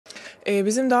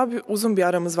Bizim daha uzun bir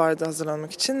aramız vardı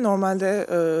hazırlanmak için. Normalde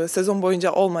sezon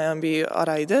boyunca olmayan bir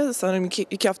araydı. Sanırım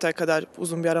iki haftaya kadar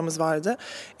uzun bir aramız vardı.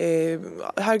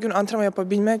 Her gün antrenman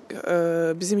yapabilmek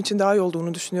bizim için daha iyi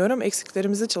olduğunu düşünüyorum.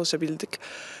 Eksiklerimizi çalışabildik.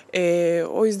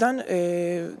 O yüzden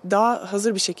daha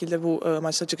hazır bir şekilde bu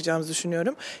maçta çıkacağımızı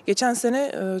düşünüyorum. Geçen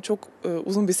sene çok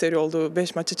uzun bir seri oldu.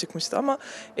 5 maça çıkmıştı ama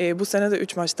bu sene de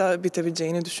 3 maçta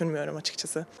bitebileceğini düşünmüyorum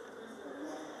açıkçası.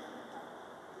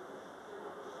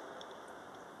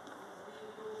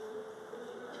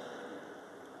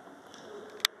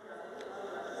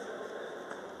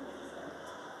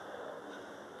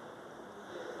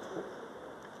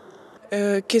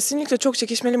 Kesinlikle çok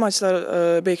çekişmeli maçlar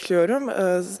bekliyorum.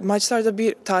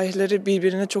 Maçlarda tarihleri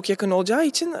birbirine çok yakın olacağı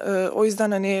için o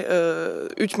yüzden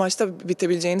 3 maçta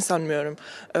bitebileceğini sanmıyorum.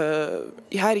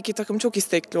 Her iki takım çok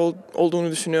istekli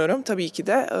olduğunu düşünüyorum. Tabii ki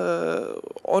de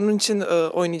onun için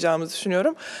oynayacağımızı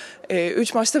düşünüyorum.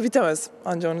 3 maçta bitemez,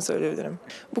 ancak onu söyleyebilirim.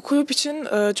 Bu kulüp için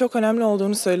çok önemli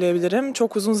olduğunu söyleyebilirim.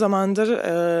 Çok uzun zamandır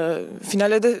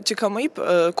finale de çıkamayıp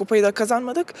kupayı da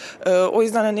kazanmadık. O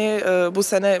yüzden bu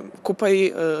sene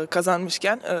kupayı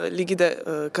kazanmışken ligi de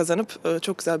kazanıp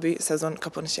çok güzel bir sezon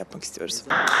kapanışı yapmak istiyoruz.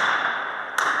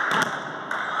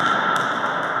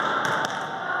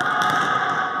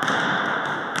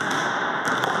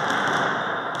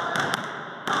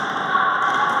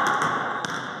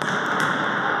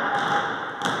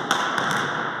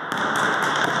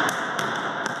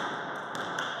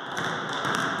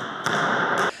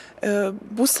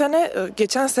 Bu sene,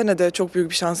 geçen sene de çok büyük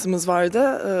bir şansımız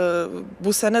vardı.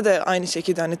 Bu sene de aynı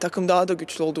şekilde takım daha da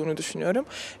güçlü olduğunu düşünüyorum.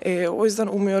 O yüzden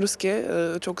umuyoruz ki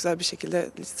çok güzel bir şekilde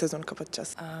sezonu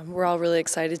kapatacağız. We're all really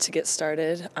excited to get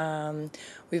started.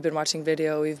 We've been watching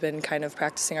video. We've been kind of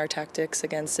practicing our tactics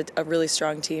against a really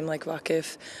strong team like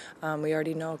Vakıf. We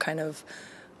already know kind of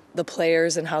the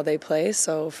players and how they play.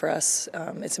 So for us,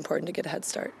 it's important to get a head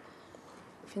start.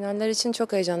 Finaller için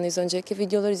çok heyecanlıyız. Öncelikle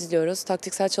videolar izliyoruz,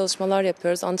 taktiksel çalışmalar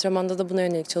yapıyoruz. Antrenmanda da buna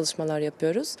yönelik çalışmalar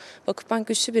yapıyoruz. VakıfBank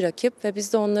güçlü bir rakip ve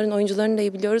biz de onların oyuncularını da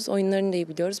iyi biliyoruz, oyunlarını da iyi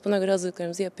biliyoruz. Buna göre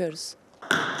hazırlıklarımızı yapıyoruz.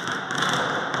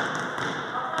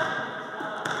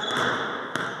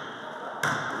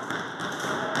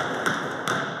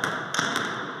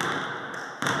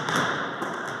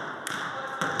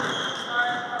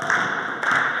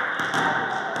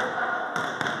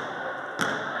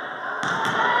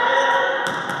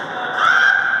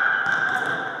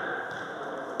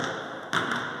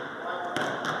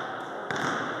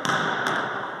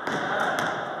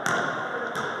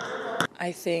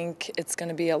 I think it's going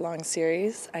to be a long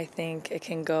series. I think it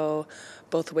can go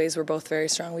both ways. We're both very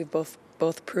strong. We've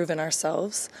both proven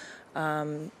ourselves.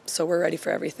 So we're ready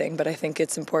for everything. But I think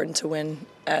it's important to win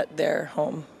at their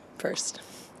home first.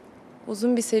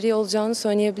 Uzun bir seri olacağını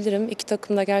söyleyebilirim. İki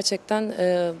takım da gerçekten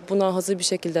buna hazır bir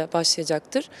şekilde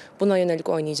başlayacaktır. Buna yönelik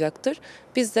oynayacaktır.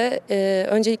 Biz de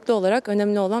öncelikli olarak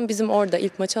önemli olan bizim orada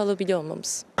ilk maçı alabiliyor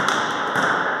olmamız.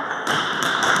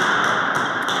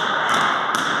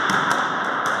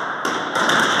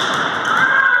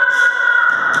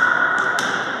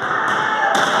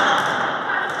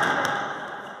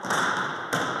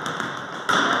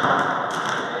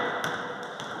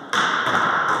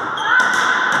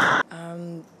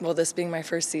 Well, this being my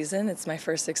first season, it's my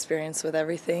first experience with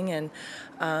everything, and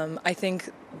I think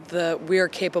we are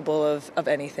capable of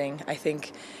anything. I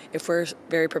think if we're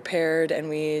very prepared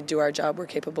and we do our job,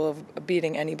 we're capable of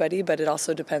beating anybody. But it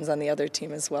also depends on the other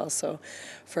team as well. So,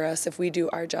 for us, if we do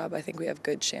our job, I think we have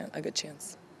a good chance.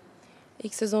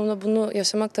 İlk sezonda bunu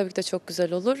yaşamak tabii ki de çok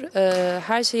güzel olur.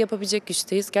 Her şeyi yapabilecek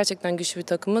güçteyiz. Gerçekten güçlü bir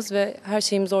takımız ve her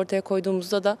şeyimizi ortaya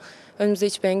koyduğumuzda da önümüzde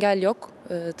hiçbir engel yok.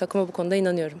 Takıma bu konuda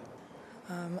inanıyorum.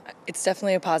 It's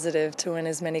definitely a positive to win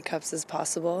as many cups as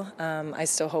possible. I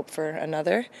still hope for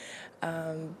another.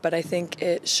 But I think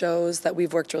it shows that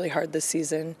we've worked really hard this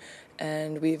season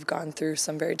and we've gone through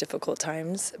some very difficult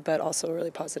times, but also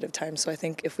really positive times. So I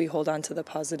think if we hold on to the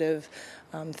positive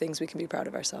things, we can be proud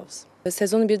of ourselves.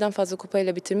 Sezonu birden fazla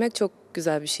kupayla bitirmek çok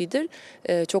güzel bir şeydir.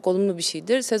 Çok olumlu bir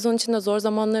şeydir. Sezon içinde zor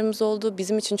zamanlarımız oldu.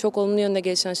 Bizim için çok olumlu yönde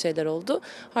gelişen şeyler oldu.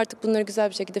 Artık bunları güzel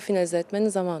bir şekilde finalize etmenin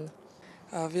zamanı.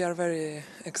 We are very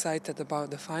excited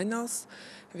about the finals.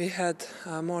 We had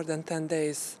more than 10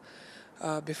 days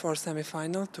before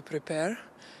semi-final to prepare,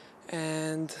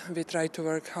 and we try to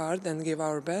work hard and give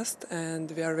our best, and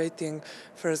we are waiting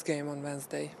first game on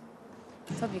Wednesday.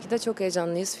 Tabii ki de çok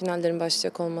heyecanlıyız finallerin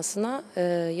başlayacak olmasına.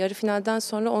 Yarı finalden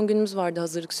sonra 10 günümüz vardı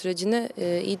hazırlık sürecini.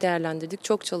 İyi değerlendirdik,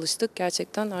 çok çalıştık.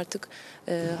 Gerçekten artık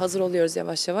hazır oluyoruz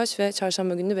yavaş yavaş ve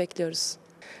çarşamba gününü bekliyoruz.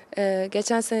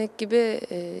 Geçen seneki gibi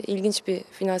ilginç bir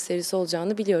final serisi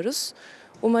olacağını biliyoruz.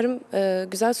 Umarım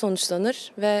güzel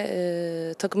sonuçlanır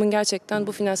ve takımın gerçekten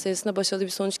bu final serisinde başarılı bir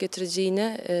sonuç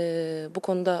getireceğine, bu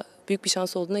konuda büyük bir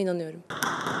şans olduğuna inanıyorum.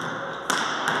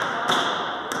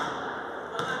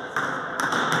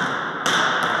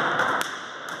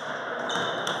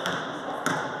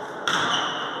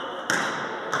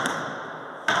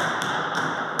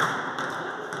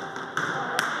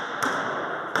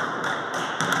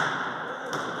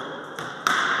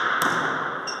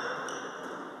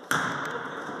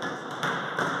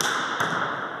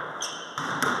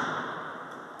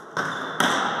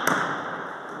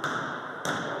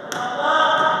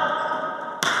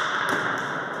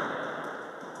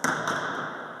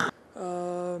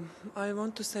 I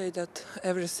want to say that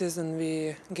every season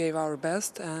we gave our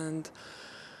best, and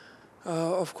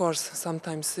of course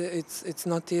sometimes it's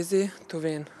not easy to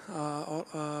win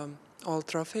all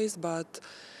trophies, but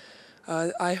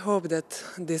I hope that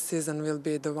this season will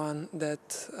be the one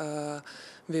that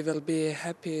we will be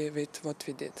happy with what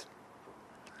we did.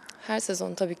 Her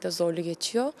sezon tabii ki de zorlu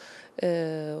geçiyor.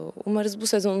 Umarız bu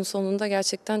sezonun sonunda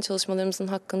gerçekten çalışmalarımızın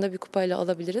hakkında bir kupayla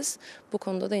alabiliriz. Bu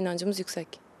konuda da inancımız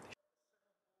yüksek.